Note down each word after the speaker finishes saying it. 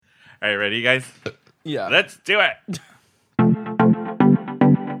All right, ready, you guys? Yeah. Let's do it.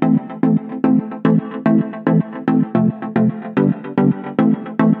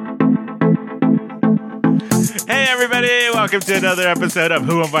 Hey, everybody. Welcome to another episode of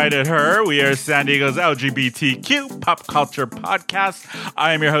Who Invited Her. We are San Diego's LGBTQ pop culture podcast.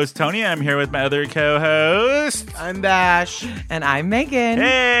 I am your host, Tony. I'm here with my other co-host. I'm Bash. And I'm Megan.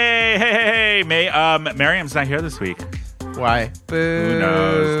 Hey. Miriam's not here this week. Why? Boo. Who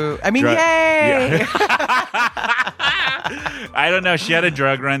knows? I mean, Dru- yay. Yeah. I don't know. She had a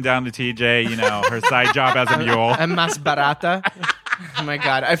drug run down to TJ, her side job as a mule. I'm Mas Barata. Oh my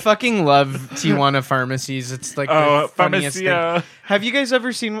god, I fucking love Tijuana pharmacies. It's like the funniest Farmacia. thing. Have you guys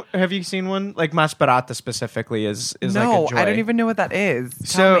ever seen? Have you seen one? Like Mas Barata specifically is No, like a joy. I don't even know what that is.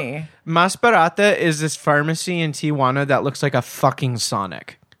 Tell So me. Mas Barata is this pharmacy in Tijuana that looks like a fucking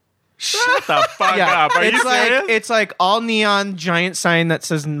Sonic. Shut the fuck up. Are you it's like serious? it's like all neon, giant sign that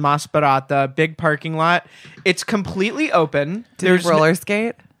says Mas Barata, big parking lot. It's completely open. There's roller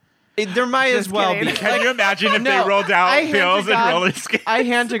skate. There might as Just well kidding. be. Can you imagine if No, they rolled out I hand pills to and God- roller skates? I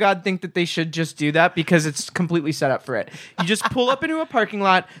hand to God think that they should just do that because it's completely set up for it. You just pull up into a parking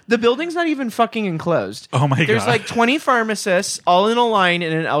lot. The building's not even fucking enclosed. Oh my There's God. like 20 pharmacists all in a line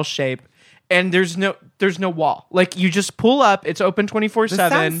in an L shape, and there's no wall. Like you just pull up. It's open This 24/7.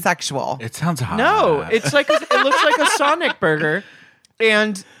 sounds sexual. It sounds hot. No, it's like it looks like a Sonic burger,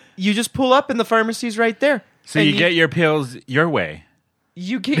 and you just pull up, and the pharmacy's right there. So And you get your pills your way.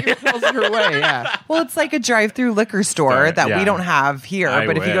 you get your pills your way. Yeah. Well, it's like a drive-through liquor store that yeah. we don't have here. I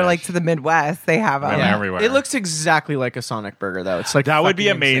but if you go wish. to the Midwest, they have them. Yeah. Everywhere. It looks exactly like a Sonic burger, though. It's like That would be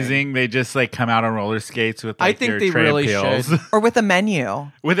fucking insane. amazing. They just like come out on roller skates with I like think your they tray really of pills should. Or with a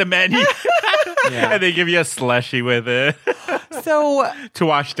menu. with a menu. Yeah. And they give you a slushy with it So, to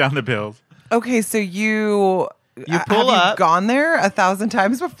wash down the pills. okay, so you pull have up. you gone there 1,000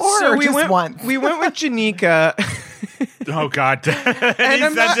 times before So or we just went once? We went with Janika. Oh God! Any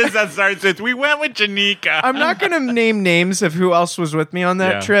I'm not- sentence that starts with "We went with Janika." I'm not going to name names of who else was with me on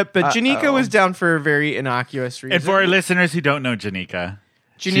that Yeah. trip, but Janika was down for a very innocuous reason. And for our listeners who don't know Janika,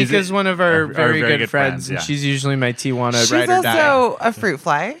 Janika's one of our very, very good friends, and yeah. she's usually my Tijuana She's ride or die. also a fruit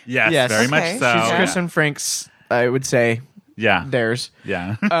fly. Yes, Yes. very Okay. much so. She's Chris and Frank's, I would say, yeah, theirs.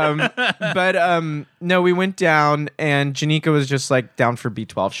 yeah. But no, we went down, and Janika was just like down for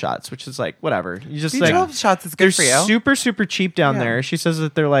B12 shots, which is like whatever. You just B12 like shots is good they're for you. super super cheap down Yeah. there. She says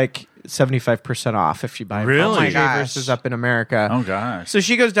that they're like 75% off if you buy Really? from Oh my TJ gosh. versus up in America. Oh gosh! So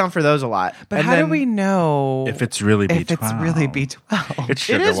she goes down for those a lot. But And how do then- we know If it's really B12, if it's really B12? it's It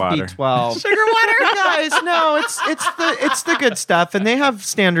sugar is water. B12. Sugar water? Guys, no, it's the good stuff, and they have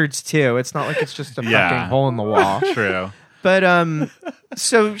standards too. It's not like it's just a Yeah. fucking hole in the wall. True. But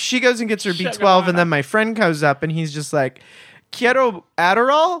so she goes and gets her B12, and then my friend goes up, and he's just like, "Quiero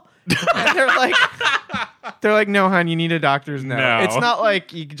Adderall," and they're like, "No, hon, you need a doctor's note." No. It's not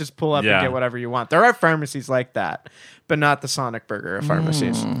like you can just pull up Yeah. and get whatever you want. There are pharmacies like that, but not the Sonic Burger of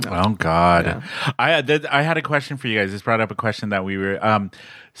pharmacies. No. Oh God! Yeah. I had a question for you guys. This brought up a question that we were.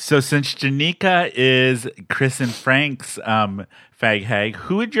 So since Janika is Chris and Frank's fag hag,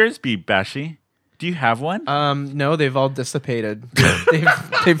 who would yours be, Bashi? Do you have one? No, they've all dissipated.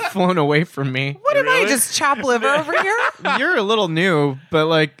 they've flown away from me. What am I, Really? just chop liver over here? You're a little new, but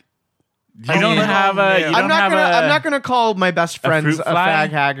like you don't have a. You don't I'm not have gonna. a, I'm not gonna call my best friends fruit a fly? fag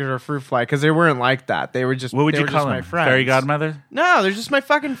hag or a fruit fly because they weren't like that. They were just. What would they you were call just them? my friends. Fairy godmother? No, they're just my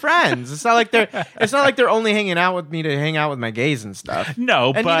fucking friends. It's not like they're. It's not like they're only hanging out with me to hang out with my gays and stuff. No,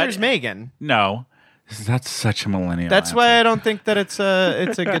 And but neither's Megan. no. That's such a millennial. That's answer. why I don't think that it's a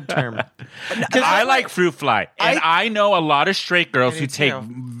good term. I like fruit fly, and I know a lot of straight girls I who do take too.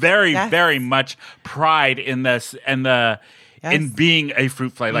 very, Yes. very much pride in this and in Yes. being a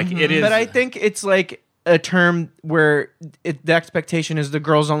fruit fly. Like it is, But I think it's like a term where the expectation is the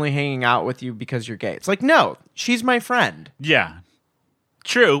girl's only hanging out with you because you're gay. It's like, no, she's my friend. yeah,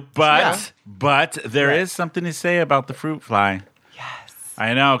 true. But Yeah. there is something to say about the fruit fly. Yes.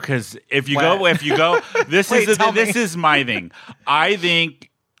 I know, because if you What? go, this Wait, tell this me. is my thing. I think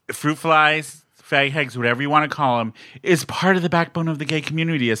fruit flies, fag hags, whatever you want to call them, is part of the backbone of the gay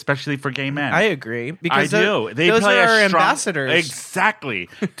community, especially for gay men. I agree. I Because do. They those play are our a strong, ambassadors. exactly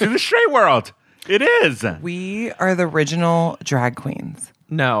to the straight world. It is. We are the original drag queens.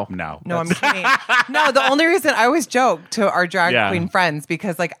 No. No. No, I'm kidding. No, the only reason I always joke to our drag Yeah. queen friends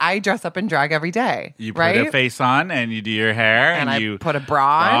because like I dress up in drag every day. You put right? a face on and you do your hair And I you put a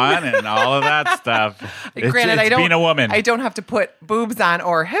bra on. and all of that stuff. Granted, it's I don't. being a woman. I don't have to put boobs on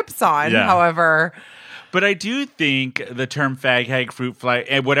or hips on. Yeah. However, But I do think the term fag, hag, fruit fly,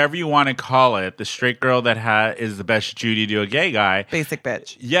 and whatever you want to call it, the straight girl that is the best Judy to a gay guy. Basic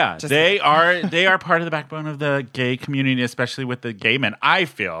bitch. Yeah, they are part of the backbone of the gay community, especially with the gay men. I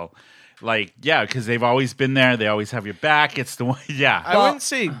feel like, yeah, because they've always been there. They always have your back. It's the one, yeah. I wouldn't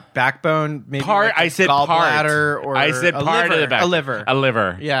say backbone. Maybe Part. like a I said gallbladder part. or I said a part liver, of the back. A liver. A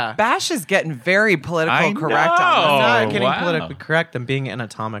liver. Yeah. Bash is getting very political I correct know. on I'm not Oh, getting wow. politically correct. I'm being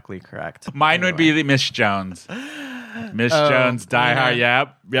anatomically correct. Mine would be the Miss Jones. Miss Jones, Die Hard.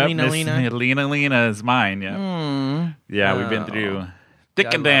 Yep. Lena, Miss- Lena. Lena is mine. Yep. Yeah, we've been through thick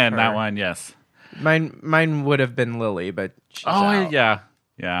I and love thin. That her. one, yes. Mine would have been Lily, but she's out. yeah.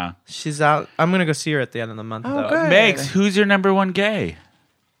 She's out. I'm gonna go see her at the end of the month. Oh, though. good. Megs, who's your number one gay?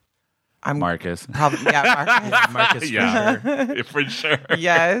 I'm Marcus. probably Marcus. Marcus. Yeah, for sure.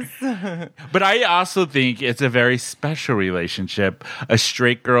 Yes. But I also think it's a very special relationship, a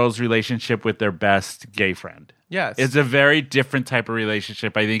straight girl's relationship with their best gay friend. Yes. It's a very different type of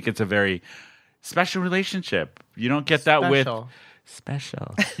relationship. I think it's a very special relationship. You don't get that with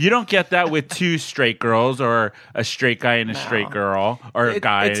special. You don't get that with two straight girls or a straight guy and a straight girl or a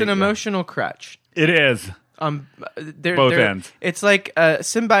guy. It's an emotional crutch. It is. Both ends. It's like a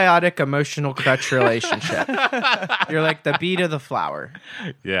symbiotic emotional crutch relationship. You're like the bee to the flower.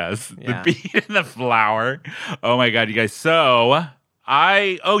 Yes. Yeah. The bee and the flower. Oh my God, you guys. So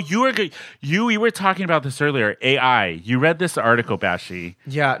we were talking about this earlier. AI. You read this article, Bashi.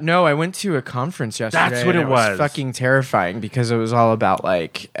 Yeah, no, I went to a conference yesterday. That's what and it was. was fucking terrifying because it was all about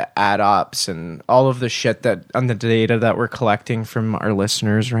like ad ops and all of the shit that on the data that we're collecting from our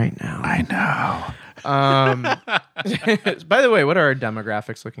listeners right now. I know. By the way, what are our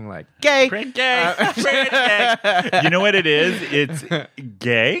demographics looking like? Gay. Pretty gay. Pretty gay. You know what it is? It's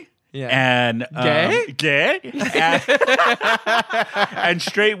gay. Yeah. And Gay? and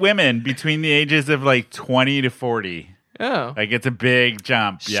straight women between the ages of like 20 to 40. Oh. Like it's a big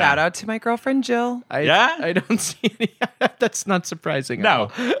jump. Yeah. Shout out to my girlfriend Jill. I don't see any. That's not surprising. at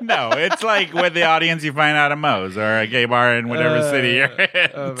all. No, it's like with the audience you find out of Moe's or a gay bar in whatever city you're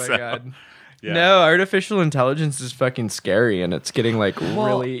in. Oh my So, God. yeah. No, artificial intelligence is fucking scary and it's getting like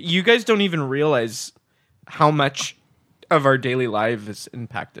really. You guys don't even realize how much of our daily life is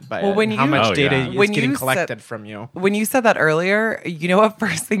impacted by it. when and how you- much Oh, data yeah. is When getting you collected said- from you. When you said that earlier, you know what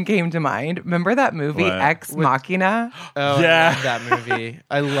first thing came to mind? Remember that movie What? Ex Machina? Oh, Yeah. I love that movie.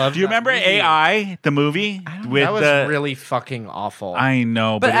 I love. Do you remember AI, the movie? With That was the, really fucking awful. I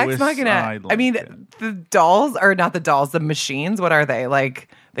know, But but, it Ex was, Machina, I liked mean, it. the dolls are not the dolls, the machines. What are they? Like,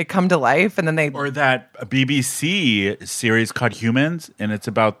 they come to life and then they. Or that BBC series called Humans, and it's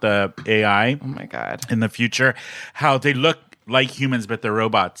about the AI Oh my God. in the future, how they look like humans, but they're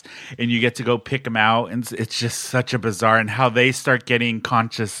robots, and you get to go pick them out, and it's just such a bizarre, and how they start getting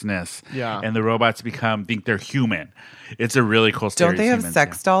consciousness, Yeah. and the robots think they're human. It's a really cool series. Don't they have Humans,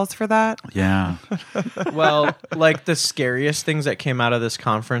 sex dolls for that? Yeah. Well, like the scariest things that came out of this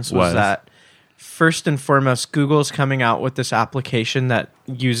conference Was? was that first and foremost, Google's coming out with this application that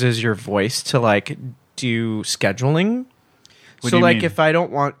uses your voice to like do scheduling. What So do you like mean? if I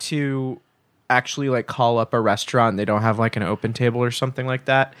don't want to actually like call up a restaurant and they don't have like an open table or something like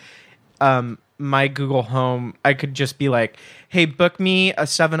that, my Google Home, I could just be like, hey, book me a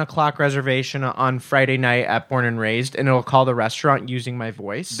 7:00 reservation on Friday night at Born and Raised, and it'll call the restaurant using my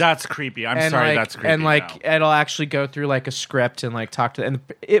voice. That's creepy. I'm And, sorry, like, that's creepy. And like no. it'll actually go through like a script and like talk to, and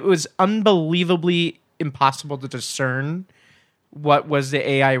it was unbelievably impossible to discern what was the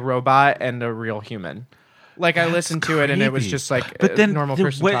AI robot and a real human. Like I listened to it and it was creepy. just like But a then normal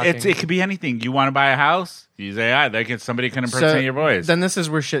person what, talking. it could be anything. You want to buy a house? Use AI. Somebody can impersonate your voice. Then this is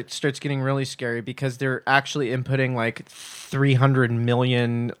where shit starts getting really scary because they're actually inputting like 300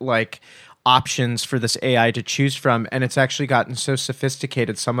 million like options for this AI to choose from, and it's actually gotten so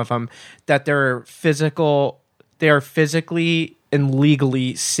sophisticated, some of them, that they are physically and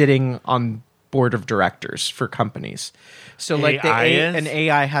legally sitting on board of directors for companies. So like an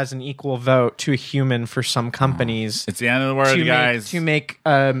AI has an equal vote to a human for some companies. It's the end of the world, guys. To make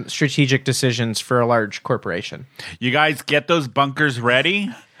strategic decisions for a large corporation. You guys get those bunkers ready.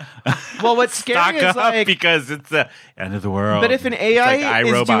 Well, what's scary Stock is up like, because it's the end of the world. but if an It's AI like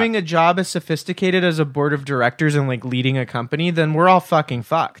is iRobot. doing a job as sophisticated as a board of directors and like leading a company, then we're all fucking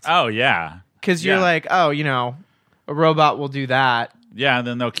fucked. Oh yeah, Because you're yeah. like, oh, you know, a robot will do that yeah, and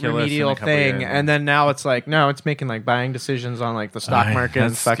then they'll kill us in a remedial couple thing, years. and then now it's like, no, it's making like buying decisions on like the stock market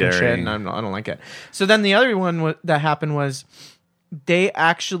and that's fucking scary. shit, and I don't like it. So then the other one that happened was they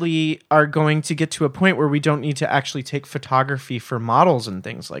actually are going to get to a point where we don't need to actually take photography for models and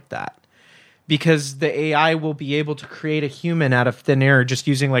things like that. because the AI will be able to create a human out of thin air just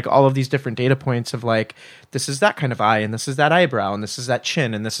using like all of these different data points of like, this is that kind of eye, and this is that eyebrow, and this is that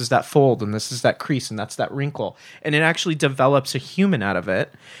chin, and this is that fold, and this is that crease, and that's that wrinkle. And it actually develops a human out of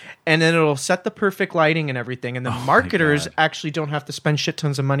it. And then it'll set the perfect lighting and everything. And the marketers actually don't have to spend shit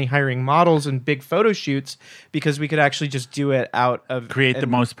tons of money hiring models and big photo shoots because we could actually just do it out of... Create the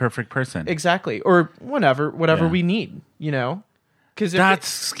most perfect person. Exactly. Or whatever we need, you know? Because that's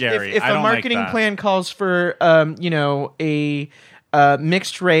scary. If I a don't marketing like that. plan calls for, a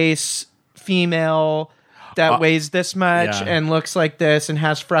mixed race female that weighs this much and looks like this and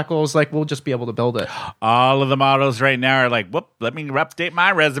has freckles, like we'll just be able to build it. All of the models right now are like, whoop, let me update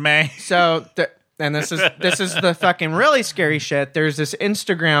my resume. So, and this is the fucking really scary shit. There's this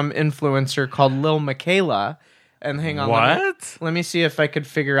Instagram influencer called Lil Michaela. And hang on. What? Let me see if I could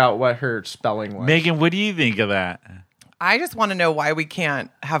figure out what her spelling was. Megan, what do you think of that? I just want to know why we can't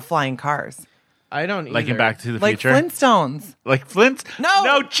have flying cars. I don't either. Like in Back to the Like Future? Flintstones. Like Flint?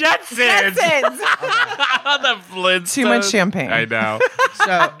 No. Jetsons! Jetsons! The Flintstones. Too much champagne. I know.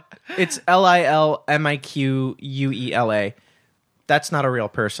 So it's LILMIQUELA. That's not a real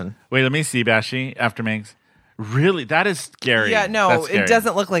person. Wait, let me see, Bashi, after Megs. Really? That is scary. Yeah, no, That's scary. it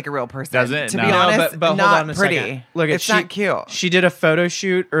doesn't look like a real person. Does it? To No. be No, honest, but hold not on a pretty. second. Look, it's not cute. She did a photo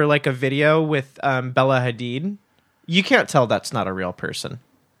shoot or like a video with Bella Hadid. You can't tell that's not a real person.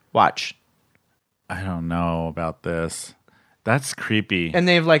 Watch. I don't know about this. That's creepy. And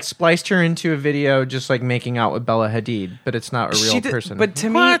they've like spliced her into a video just like making out with Bella Hadid, but it's not a real person. But to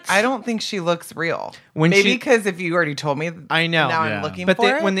What? me, I don't think she looks real. When Maybe she- because if you already told me, I know. Now Yeah. I'm looking but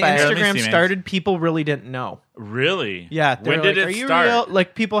for it. when the but- Here, let me Instagram see, man. started, people really didn't know. Really? Yeah, they When were did like, it Are you start? real?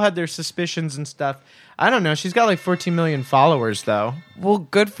 Like people had their suspicions and stuff. I don't know. She's got like 14 million followers though. well,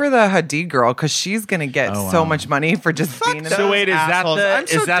 good for the Hadid girl because she's gonna get Oh, so wow. much money for just being in those So that. wait, is assholes. I'm that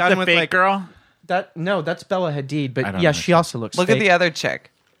so is that done the with, fake like- girl? That's Bella Hadid, I but don't yeah, know. she also looks Look fake. at the other chick.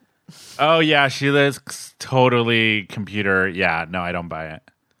 Oh yeah, she looks totally computer. Yeah, no, I don't buy it.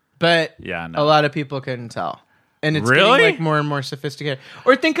 But Yeah, no. a lot of people couldn't tell. And it's Really? getting like more and more sophisticated.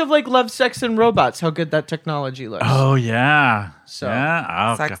 Or think of like Love, Sex, and Robots, how good that technology looks. Oh yeah. So-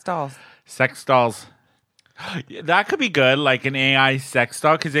 yeah. Oh, Sex God. dolls. Sex dolls. That could be good, like an AI sex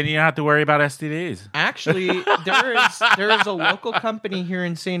doll, because then you don't have to worry about STDs. Actually, there is a local company here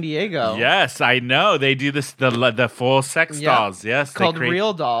in San Diego. Yes, I know they do this the full sex Yeah. dolls. Yes, they Called create-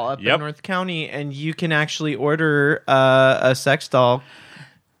 Real Doll up Yep. in North County, and you can actually order a sex doll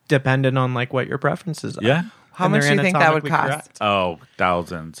dependent on like what your preferences are. Yeah. How And much they're do you think that would anatomically cost? correct. Oh,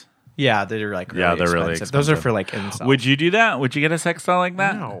 thousands. Yeah, they're like really Yeah, they're really expensive. Those are expensive. for like incels. Would you do that? Would you get a sex doll like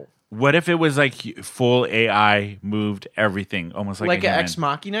that? No. What if it was like full AI moved everything, almost like like a an human? Ex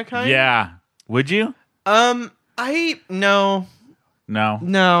Machina kind? Yeah. Would you?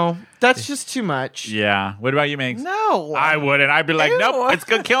 No, that's just too much. Yeah. What about you, Megs? No. I wouldn't. I'd be like, Ew. nope, it's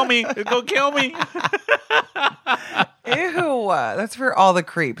gonna kill me. It's gonna kill me. Ew. That's for all the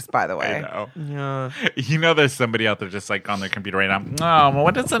creeps, by the I way. know. Yeah. You know, there's somebody out there just like on their computer right now. Oh,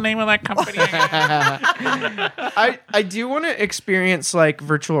 what is the name of that company? I do want to experience like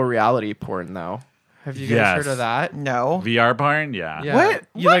virtual reality porn though. Have you guys Yes. heard of that? No. VR porn? Yeah. Yeah. What?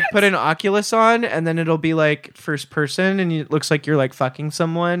 You like put an Oculus on and then it'll be like first person and it looks like you're like fucking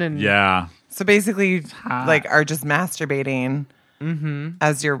someone and Yeah. So basically, you, hot. like, are just masturbating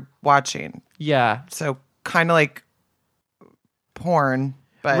as you're watching. yeah. So kind of like porn,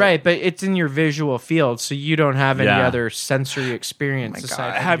 but Right, but it's in your visual field, so you don't have any Yeah. other sensory experience. Oh my aside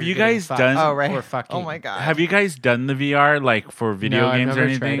God. from Have you're you getting guys fucked done- Oh right. or fucking. Oh my god. Have you guys done the VR like for video No, I've games or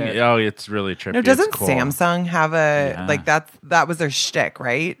never tried anything? it. Oh, it's really trippy. No, It's doesn't cool. Samsung have a Yeah. like that was their shtick,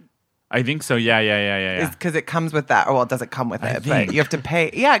 right? I think so. Yeah. Because it comes with that. Well, it doesn't come with it, think. but you have to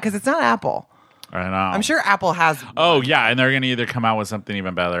pay. Yeah, because it's not Apple. I know. I'm sure Apple has. Oh yeah, and they're gonna either come out with something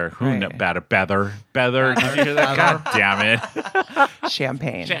even better. Who Right. know better? Did you hear that? God damn it!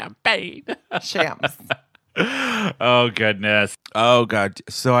 Champagne. Champagne. Shams. Oh goodness. Oh god.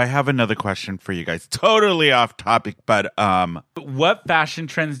 So I have another question for you guys. Totally off topic, but what fashion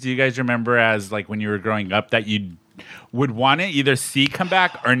trends do you guys remember as like when you were growing up that you would want to either see come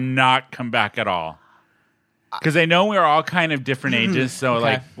back or not come back at all? Because I know we're all kind of different ages. So Okay.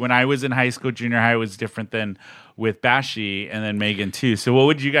 like when I was in high school, junior high was different than with Bashi and then Megan too. So what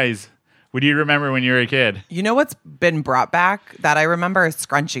would you remember when you were a kid? You know what's been brought back that I remember is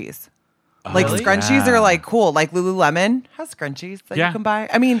scrunchies. Like Really? scrunchies Yeah. are like cool. Like Lululemon has scrunchies that Yeah. you can buy.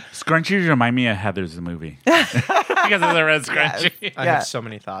 I mean, Scrunchies remind me of Heather's the movie because of the red scrunchie. I Yeah. have so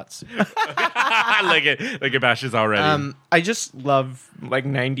many thoughts. Look at Bash's already. I just love like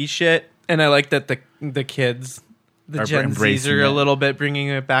 90s shit, and I like that the kids The are Gen Zs embracing are it. a little bit bringing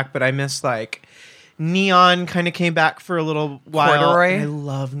it back, but I miss like neon. Kind of came back for a little while. Corduroy? I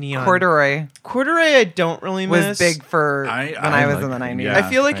love neon. Corduroy Corduroy, I don't really was miss. big for I when I was like in the it, 90s. yeah. I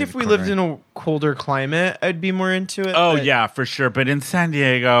feel like I if we corduroy. lived in a colder climate, I'd be more into it. Oh but yeah, for sure. But in San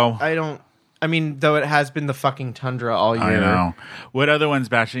Diego, I don't. I mean, though it has been the fucking tundra all year. I know. What other ones,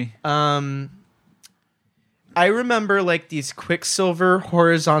 Bashy? I remember like these Quicksilver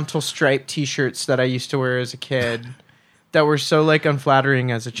horizontal striped T-shirts that I used to wear as a kid, that were so like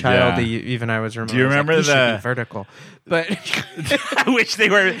unflattering as a child. Yeah. That even I was remembering. Do you remember these should the- be vertical? But I wish they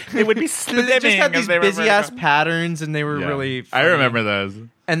were. They would be slimming. they just had if these they were busy ass vertical. patterns, and they were Yeah. really. I funny. remember those.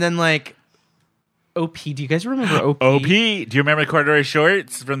 And then like OP. Do you guys remember OP? OP. Do you remember the corduroy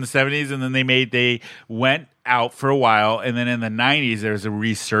shorts from the 70s? And then they went out for a while, and then in the 90s there was a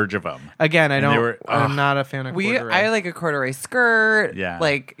resurge of them. Again, And they were- I'm not a fan of corduroy. I like a corduroy skirt. Yeah.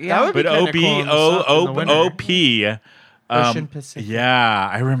 Like, yeah. That would be But kinda cool in the winter. OP. Ocean Pacific. Yeah,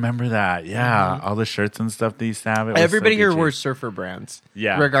 I remember that. Yeah, all the shirts and stuff they used to have. It was Everybody so here Gucci. wears surfer brands.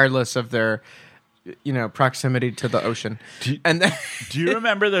 Yeah. Regardless of their, proximity to the ocean. Do- And then, Do you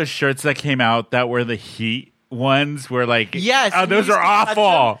remember those shirts that came out that were the heat ones? Where like, yes, oh, you those used are to touch them.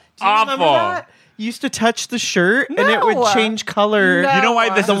 awful, Do you remember awful. that? You used to touch the shirt and it would No. change color. No. You know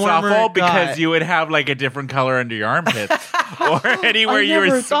why this The is warmer awful? it Because got. you would have like a different color under your armpits or anywhere I you were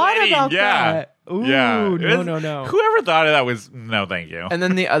never thought sweating. about yeah, that. Ooh, yeah. It no. Whoever thought of that was no, thank you. And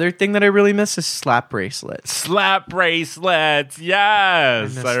then the other thing that I really miss is slap bracelets. Slap bracelets,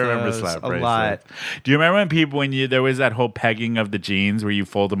 yes, miss I remember those slap a bracelets. lot. Do you remember when there was that whole pegging of the jeans where you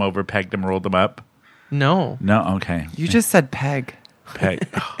fold them over, peg them, roll them up? No. No, okay, You just said peg peg.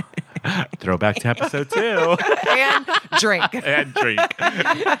 Throwback to episode 2. and drink. And drink.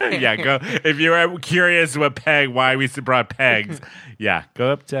 Yeah, go. If you were curious why we brought pegs, yeah,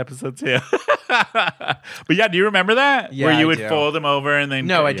 go up to episode 2. But yeah, do you remember that? Yeah, Where you I would do. fold them over and then.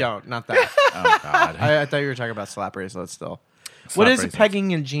 No, I yeah. don't. Not that. Oh, God. I thought you were talking about slap bracelets still. Slap What does bracelets.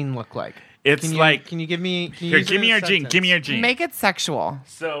 pegging a jean look like? It's Can you, like. Can you give me? Can you Here, use it give me in a your jean. sentence? Give me your jean. Make it sexual.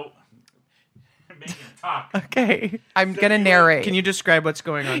 So. Make it talk. Okay. I'm going to narrate. Can you describe what's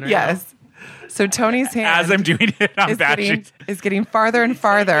going on right Yes. So Tony's hand As I'm doing it on is getting farther and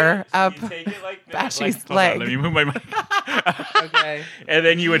farther up. You take it like this. Bashy's hold on, leg. let me move my mic. now? Okay. And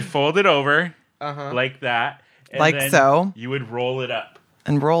then you would fold it over Uh-huh. like that. And Like then so. You would roll it up.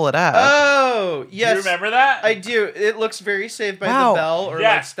 And roll it up. Oh, Do yes. you remember that? I do. It looks very Saved by Wow. the Bell or like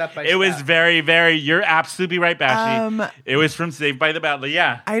Yes. Step by It Step. was very, very. You're absolutely right, Bashy. Um, it was from Saved by the Bell.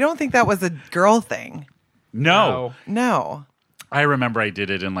 Yeah. I don't think that was a girl thing. No. No. I remember I did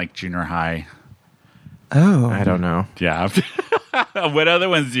it in like junior high. Oh. I don't know. Yeah. What other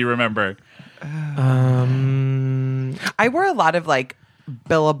ones do you remember? I wore a lot of like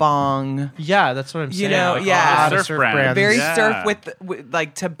Billabong. Yeah, that's what I'm saying. know, Like, yeah. a lot of Surf surf brands. brands. Very Yeah. surf with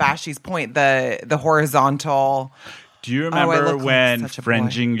like to Bashy's point, the horizontal. Do you I remember look like when such a boy.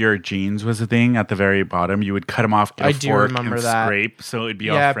 fringing your jeans was a thing at the very bottom? You would cut them off, get a I do fork, remember and that. scrape, so it'd be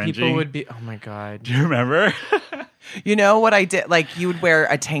all Yeah, fringy. people would be. Oh my god. Do you remember? You know what I did? Like you would wear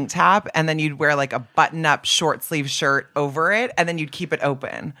a tank top and then you'd wear like a button up short sleeve shirt over it and then you'd keep it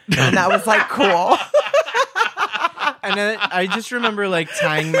open. And that was like cool. And then I just remember like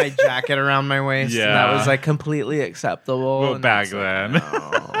tying my jacket around my waist, and Yeah. that was like completely acceptable. Well, and back it's like,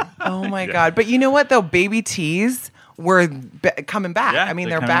 then. Oh my God. But you know what though? Baby tees were coming back. Yeah, I mean,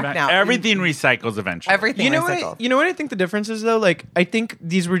 they're coming back now. Everything recycles eventually. Everything You know recycled. what I think the difference is though? Like I think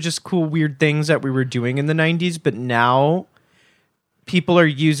these were just cool weird things that we were doing in the 90s, but now people are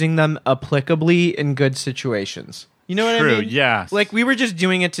using them applicably in good situations. You know what True, I mean? yes. Like we were just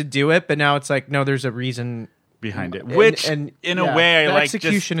doing it to do it, but now it's like no, there's a reason. behind it. And- Which, and, in yeah, a way, I the like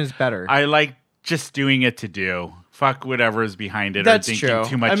execution is better. I like just doing it to do. Fuck whatever is behind it That's or thinking true.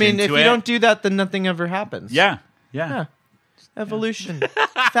 too much I mean, into if you it. don't do that, then nothing ever happens. Yeah. Evolution,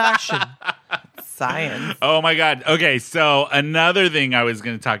 fashion. Science. Oh my God. Okay, so another thing I was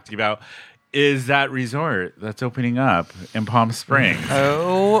going to talk to you about is that resort that's opening up in Palm Springs.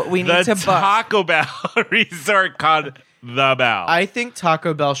 Oh, we need The to book. Taco Bell resort called The Bell. I think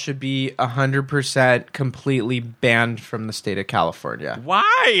Taco Bell should be 100% completely banned from the state of California.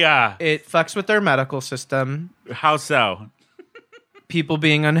 Why? It fucks with their medical system, How so? people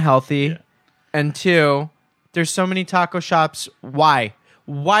being unhealthy, and two, there's so many taco shops. Why?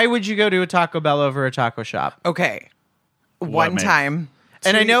 Why would you go to a Taco Bell over a taco shop? Okay. One makes- time.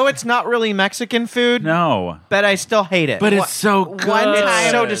 And I know it's not really Mexican food, No. but I still hate it. But it's so good. One it's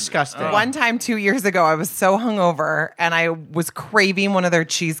time- so disgusting. One time 2 years ago, I was so hungover and I was craving one of their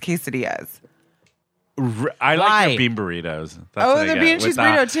cheese quesadillas. I Why? like their bean burritos. That's Oh, what I the get bean with cheese the-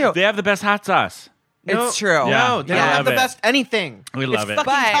 burrito, too. They have the best hot sauce. It's true. Yeah. No, they I don't have love the it. best anything. We love it's it.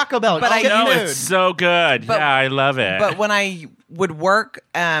 fucking But- Taco Bell. but I Shit know No, food. it's so good. But- yeah, I love it. But when I would work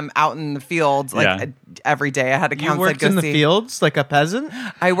out in the fields, like Yeah. every day, I had You accounts. worked I'd go in the see. fields like a peasant?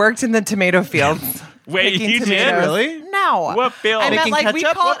 I worked in the tomato fields. Wait, picking you did? tomatoes. Really? No. What field? I meant Making like we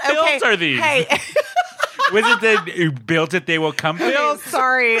ketchup? called. What fields okay, are these? Hey, Was it the you built it, they will come okay, field?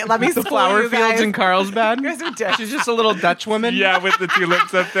 sorry. Let me The school flower you fields guys. in Carlsbad? You guys are dicks. She's just a little Dutch woman. Yeah, with the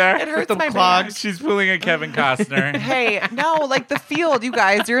tulips up It there. hurts the my clogs. back. She's pulling a Kevin Costner. Hey, no, like the field. You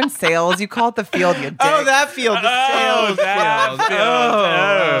guys, you're in sales. You call it the field. You dick. Oh, that field. The Oh, sales that field. field.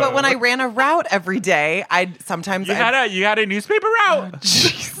 Oh. But when I ran a route every day, I'd sometimes You had a newspaper route.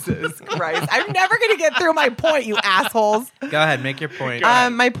 Jesus Christ. I'm never gonna get through my point, you assholes. Go ahead, make your point.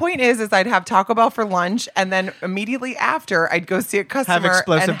 My point is I'd have Taco Bell for lunch, and then immediately after, I'd go see a customer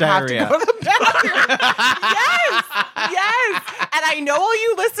explosive and diarrhea. have to go to the bathroom. yes. And I know all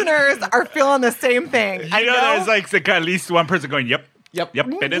you listeners are feeling the same thing. I know. There's like at least one person going, yep. Yep.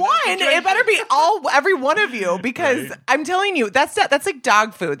 Been in that One, situation. it better be every one of you, because Right. I'm telling you, that's like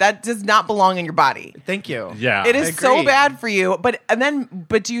dog food. That does not belong in your body. Thank you. Yeah. It is so Agreed. bad for you. But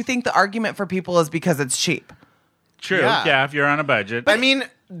do you think the argument for people is because it's cheap? True. Yeah. Yeah, if you're on a budget. I mean,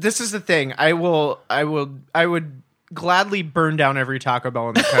 this is the thing. I would gladly burn down every Taco Bell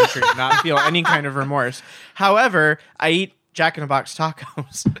in the country and not feel any kind of remorse. However, I eat Jack in the Box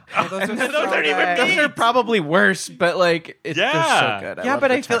tacos. Those aren't even Those are probably worse, but like they're Yeah. so good. Yeah, love but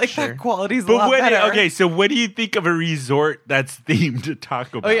the I feel like texture. that quality's a But lot what? better. Okay, so what do you think of a resort that's themed to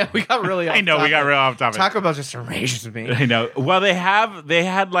Taco Bell? Oh yeah, we got really. I know we got real off topic. Taco Bell just enrages me. I know. Well, they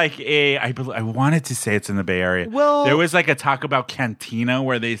had like I wanted to say it's in the Bay Area. Well- there was like a Taco Bell cantina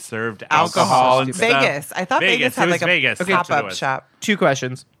where they served Alcohol. alcohol and stuff. Vegas. I thought Vegas had It was like a Vegas. That's what it pop-up was. shop. 2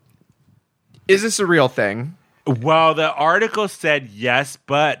 questions. Is this a real thing? Well, the article said yes,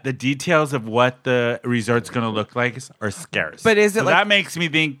 but the details of what the resort's going to look like are scarce. But is it so like- that makes me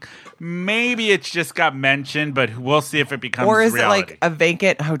think maybe it's just got mentioned, but we'll see if it becomes Or is reality. it like a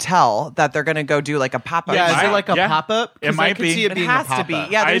vacant hotel that they're going to go do like a pop-up? Yeah, is might- it like a yeah. pop-up? 'Cause It might I could be. see it It being has a to be.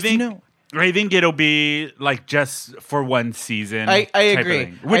 pop-up. Yeah, I there's think no. I think it'll be like just for one season. I type of agree.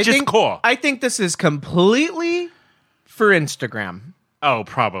 thing, which I is think- cool. I think this is completely for Instagram. Oh,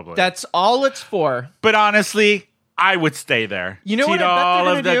 probably. That's all it's for. But honestly, I would stay there. You know Eat what I bet they're all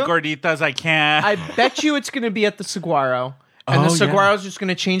of the gonna gorditas I can. I bet you it's going to be at the Saguaro. And Oh, the yeah. Saguaro's just going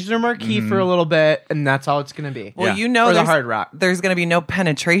to change their marquee for a little bit, and that's all it's going to be. Well, Yeah. you know, Or the there's, Hard Rock. there's going to be no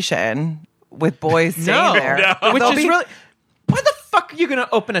penetration with boys staying there. No. Which They'll is be- really... Why the fuck are you going to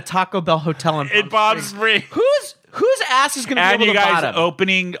open a Taco Bell hotel in Palm Springs. Whose ass is going to be And able you to guys, bottom?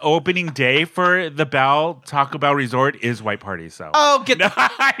 opening day for the Taco Bell Resort is white party. So Oh, get no,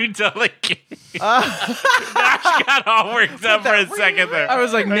 I'm totally kidding. Nash got all worked up for a second there. I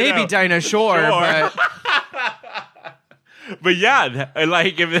was like, maybe know. Dinah Shore, Sure. but But yeah,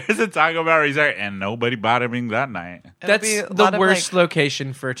 like if there's a Taco Bell Resort and nobody bottoming that night, that's be a the lot of, worst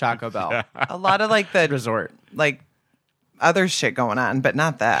location for Taco Bell a lot of like the resort. like other shit going on, but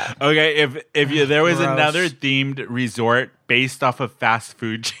not that. okay. If there was Gross. another themed resort based off of fast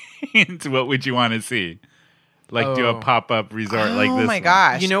food chains, what would you want to see? Like do a Oh. pop up resort like this. Oh my one.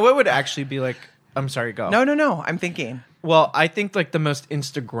 gosh! You know what would actually be like? I'm sorry, go. No. I'm thinking. Well, I think like the most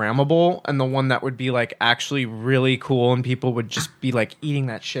Instagrammable and the one that would be like actually really cool and people would just be like eating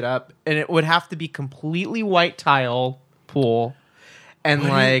that shit up. And it would have to be completely white tile pool and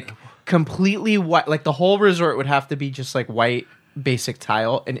like completely white. Like the whole resort would have to be just like white basic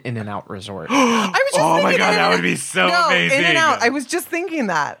tile and In-N-Out resort. I was just Oh my thinking God, that In-N-Out. would be so no, amazing. In-N-Out. I was just thinking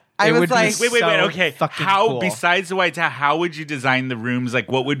that. I It was would be like, so- Wait. Okay. fucking How cool. besides the white tile, how would you design the rooms?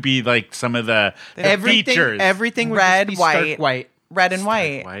 Like, what would be like some of the everything features? everything would Red, just be stark white. white. red and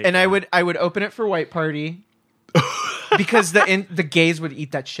white. White. And I would open it for white party because the gays would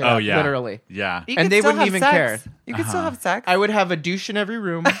eat that shit Oh up, yeah, literally. Yeah, You And could they still wouldn't have even sex. care. You could still have sex. I would have a douche in every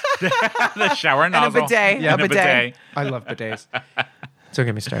room. the shower and a nozzle bidet. Yeah, a bidet. I love bidets. Don't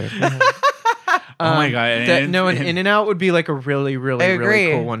get me started. Oh my God! An In-N-Out would be like a really, really, I really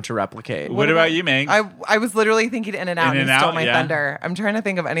agree. cool one to replicate. What about you, Ming? I was literally thinking In-N-Out and you In-N-Out, stole my yeah. thunder. I'm trying to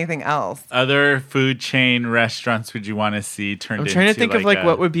think of anything else. Other food chain restaurants would you want to see turned I'm into? trying to think of like a-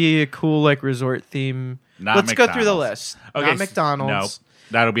 what would be a cool like resort theme. Not Let's go through the McDonald's. list. Okay, Not McDonald's. Nope,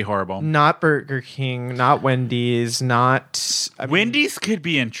 that'll be horrible. Not Burger King. Not Wendy's. Not Wendy's could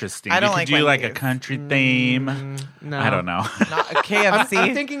be interesting. I don't you like could do like a Wendy's. country theme. No. I don't know. Not a KFC.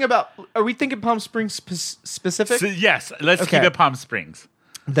 I'm thinking about. Are we thinking Palm Springs specific? So, yes, let's Okay. keep it Palm Springs.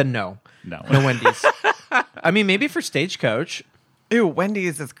 Then no. No. No Wendy's. I mean, maybe for Stagecoach. Ew,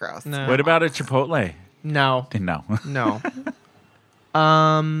 Wendy's is gross. No. What about a Chipotle? No. No. No.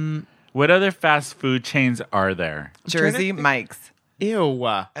 What other fast food chains are there? Jersey Mike's. Ew.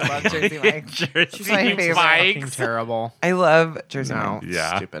 I love Jersey Mike's. Jersey my favorite. Fucking Mike's. terrible. I love Jersey No, Mike's.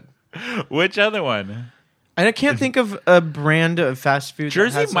 Yeah. stupid. Which other one? And I can't think of a brand of fast food. that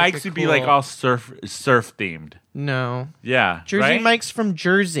Jersey has, like, Mike's a would be like cool- all surf themed. No. Yeah. Jersey right? Mike's from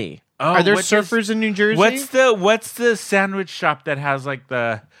Jersey. Oh, Are there what surfers in New Jersey? What's the sandwich shop that has like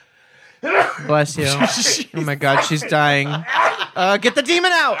the Bless you. Oh my God, she's dying. Get the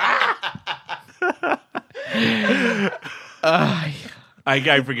demon out.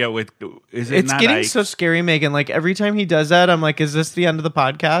 I forget what is it? It's not getting Ike? so scary, Megan. Like every time he does that, I'm like, is this the end of the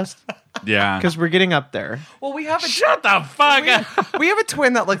podcast? Yeah. Because we're getting up there. Well, we have a Shut the fuck up. we have a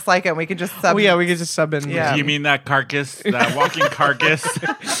twin that looks like it. And we can just sub. Oh yeah, we can just sub in. Yeah. You mean that carcass, that walking carcass,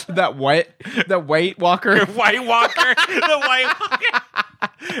 that white walker. White Walker, the White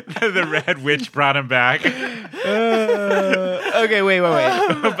Walker, the Red Witch brought him back, Okay, wait.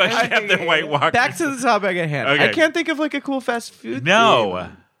 but she had the White Walker. Back to the topic at hand. Okay. I can't think of like a cool fast food. No,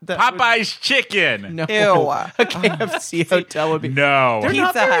 theme that Popeye's chicken. would- no. Ew. A KFC hotel would be. No, They're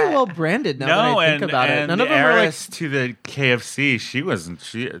not Pizza very Hut. well branded now no, that I think and, about it. and None the of them are like. heiress to the KFC. She wasn't.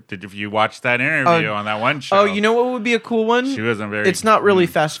 She did. If you watched that interview on that one show, Oh, you know what would be a cool one? she wasn't very. It's not really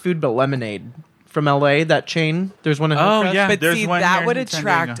fast food, but Lemonade from LA. That chain. There's one in Oh, Hillcrest. yeah. But There's see, one that here would in San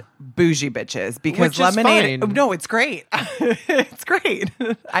attract Diego. bougie bitches because Which is lemonade. fine. No, it's great. It's great.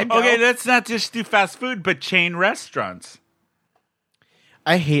 I know. Okay, let's not just do fast food, but chain restaurants.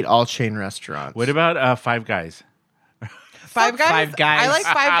 I hate all chain restaurants. What about Five Guys? Five Guys. Five Guys. I like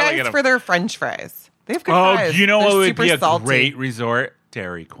Look Five at Guys 'em. for their French fries. They have good Oh, fries. you know They're what would super be a salty. great resort?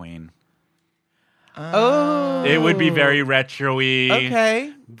 Dairy Queen. Oh, It would be very retro-y.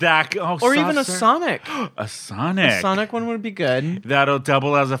 okay. That, Or even a soft serve. Sonic. A Sonic. A Sonic one would be good. That'll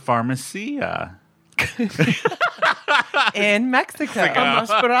double as a pharmacia. in Mexico.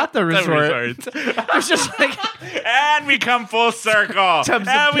 Masperata resort. It's just like And we come full circle. tubs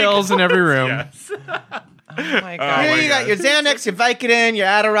And of we pills in every room. Yes. Oh my Oh god. Here my you got God. your Xanax, your Vicodin, your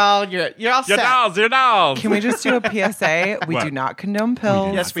Adderall. You're all Your set. dolls, your dolls. Can we just do a PSA? We What? do not condone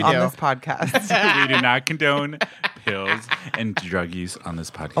pills Yes, we on do. this podcast. We do not condone pills and drug use on this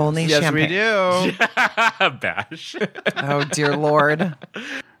podcast. Only Yes, champagne. we do. Bash. Oh dear Lord. All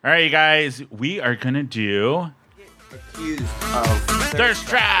right, you guys, we are going to do Accused of Thirst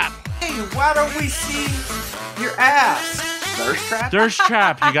Trap. Hey, why don't we see your ass? Thirst trap? Thirst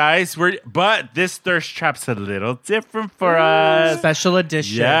Trap, you guys. But this Thirst Trap's a little different for us. Special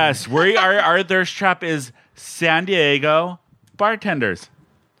edition. Yes, our Thirst Trap is San Diego bartenders.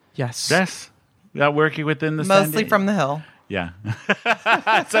 Yes. Yes. Working within the San Mostly Diego. from the hill. Yeah.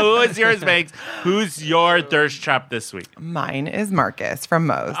 So who is yours, Megs? Who's your Thirst Trap this week? Mine is Marcus from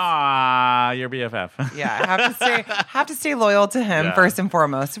Moe's. Ah, your BFF. Yeah, I have to stay loyal to him Yeah. first and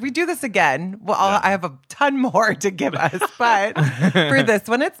foremost. If we do this again, well, Yeah. I have a ton more to give us. But for this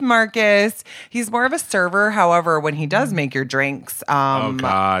one, it's Marcus. He's more of a server. However, when he does make your drinks, Oh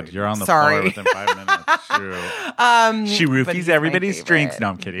God, you're on the sorry. floor within 5 minutes. True. She but roofies he's my everybody's favorite. drinks. No,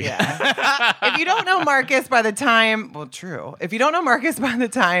 I'm kidding. Yeah. If you don't know Marcus by the time, well, true. If you don't know Marcus by the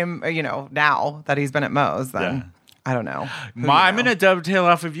time, now that he's been at Moe's, then Yeah. I don't know. Who I'm you know? going to dovetail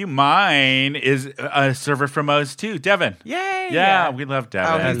off of you. Mine is a server from Moe's too, Devin. Yay! Yeah, we love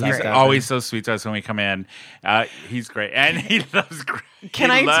Devin. Oh, he's he's great. always so sweet to us when we come in. He's great, and he loves.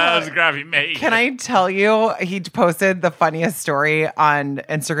 Can he I loves tell- Gravy Mate. Can I tell you, he posted the funniest story on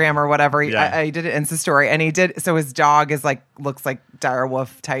Instagram or whatever. Yeah. I did an Insta story, and he did. So his dog looks like dire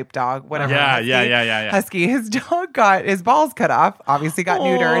wolf type dog, whatever. Yeah, husky. yeah. Husky. His dog got his balls cut off. Obviously, got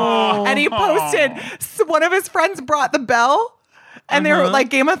neutered, and he posted. One of his friends brought the bell. And they were like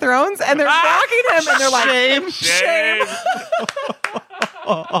Game of Thrones, and they're mocking him, and they're like, shame.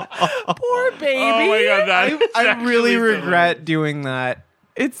 Poor baby. Oh my God, that's I actually really so regret doing that.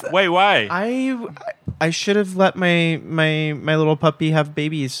 It's Wait, why? I should have let my little puppy have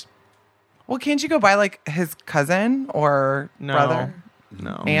babies. well. Can't you go buy like his cousin or No. brother?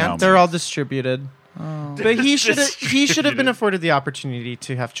 No, Aunt? they're all distributed. But he should have Distributed. been afforded the opportunity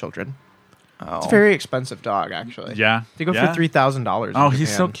to have children. Oh. It's a very expensive dog, actually. Yeah, They go yeah. for $3,000. Oh,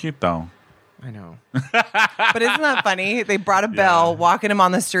 he's so cute though. I know. But isn't that funny? They brought a bell, walking him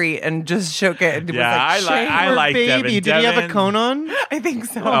on the street, and just shook it. And Yeah, was like, I shame. like baby. Devin. Did he have a Devin- cone on? I think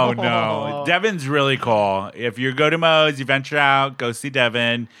so. Oh no, Devin's really cool. If you go to Moe's, you venture out, go see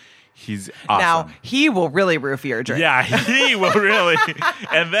Devin. He's awesome. Now he will really roofie your drink. Yeah, he will really,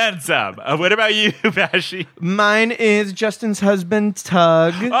 and then some. What about you, Bashi? Mine is Justin's husband,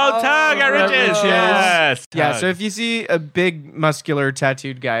 Tug. Oh, Tug at Riches. Riches. Yes. Yeah, Tug. so if you see a big, muscular,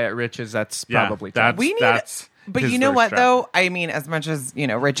 tattooed guy at Riches, that's Yeah, probably that's Tug. We need that's But his you know thirst what, trap. though? I mean, as much as,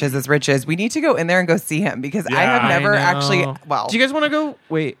 riches is riches, we need to go in there and go see him because I Yeah. have never I know. actually, well, Do you guys want to go?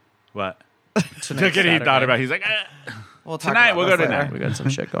 Wait. What? Tonight's He thought Saturday. about. He's like, we'll talk tonight, about we'll this go later. tonight. We got some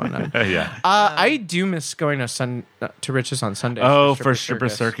shit going on. yeah. I do miss going to Riches on Sundays. Oh, for Stripper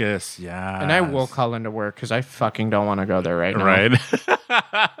Circus. Yeah. And I will call into work because I fucking don't want to go there right now. Right.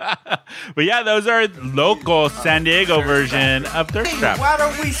 But yeah, those are local San Diego version of Thirst Hey, Trap. why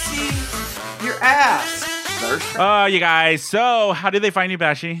don't we see your ass? Thirst trap. Oh, you guys. So, how do they find you,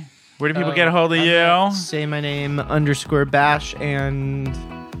 Bashy? Where do people get a hold of you? Say my name _Bash and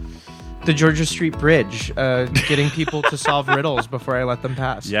the Georgia Street Bridge, getting people to solve riddles before I let them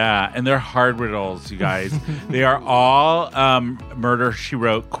pass. Yeah, and they're hard riddles, you guys. They are all Murder, She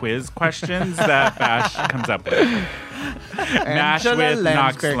Wrote quiz questions that Bash comes up with. Mash with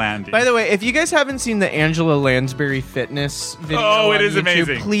Knox Landing. By the way, if you guys haven't seen the Angela Lansbury fitness video Oh, it on is YouTube,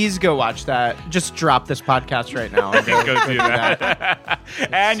 amazing. Please go watch that. Just drop this podcast right now. And Go do that.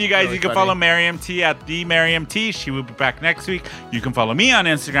 And you guys, really you can funny. follow Miriam T at the Miriam T. She will be back next week. You can follow me on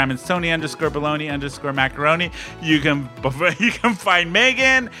Instagram. It's Tony_Baloney_Macaroni. You can find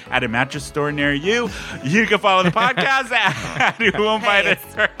Megan at a mattress store near you. You can follow the podcast at Who Invited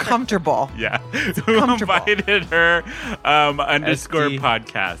Her. Comfortable. Yeah. Who comfortable. Invited Her SD.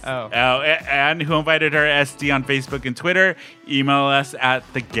 podcast. Oh. And Who Invited Her SD on Facebook and Twitter. Email us at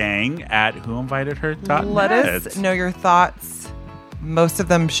thegang@whoinvitedher.net. Let us know your thoughts. Most of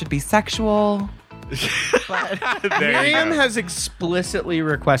them should be sexual. There you Miriam go. has explicitly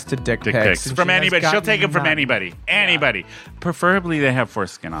requested dick Dick pics. pics and from she has anybody. She'll gotten take it from none. anybody. Anybody. Preferably they have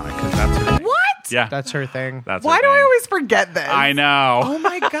foreskin on it because that's her thing. What? Yeah. That's her thing. That's Why her do I thing. always forget this? I know. Oh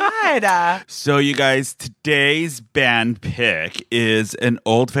my God. So, you guys, today's band pick is an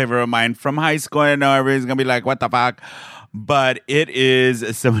old favorite of mine from high school. I know everybody's going to be like, what the fuck? But it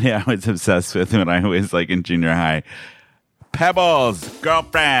is somebody I was obsessed with when I was like in junior high. Pebbles,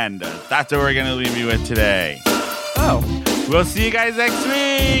 Girlfriend. That's what we're going to leave you with today. Oh. We'll see you guys next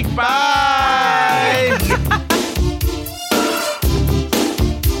week. Bye.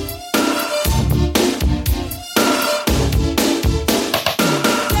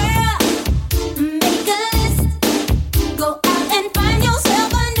 Make a list. Go out and find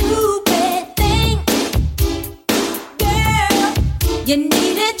yourself a new pet thing. Girl, you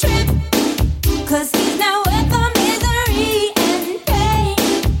need a trip. 'Cause he's not worth the misery and pain.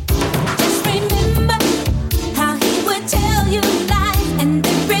 Just remember how he would tell you lies and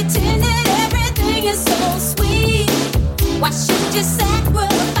then pretend that everything is so sweet. Why should you say